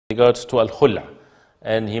regards to al-khula,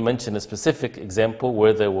 and he mentioned a specific example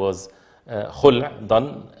where there was khula done,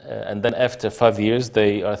 and then after 5 years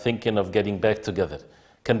they are thinking of getting back together.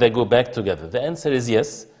 Can they go back together? The answer is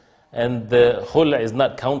yes, and the khula is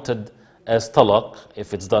not counted as talaq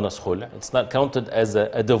if it's done as khula. It's not counted as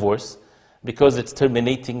a divorce because it's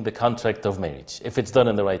terminating the contract of marriage if it's done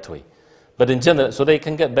in the right way. But in general, so they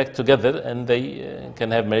can get back together and they can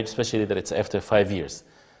have marriage, especially that it's after 5 years.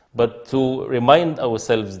 But to remind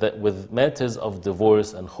ourselves that with matters of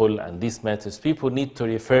divorce and khul and these matters, people need to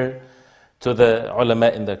refer to the ulama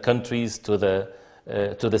in their countries, to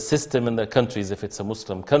the system in their countries, if it's a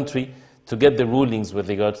Muslim country, to get the rulings with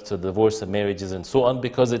regards to divorce and marriages and so on,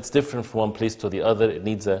 because it's different from one place to the other. It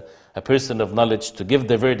needs a person of knowledge to give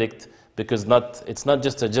the verdict, because it's not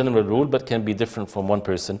just a general rule, but can be different from one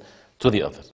person to the other.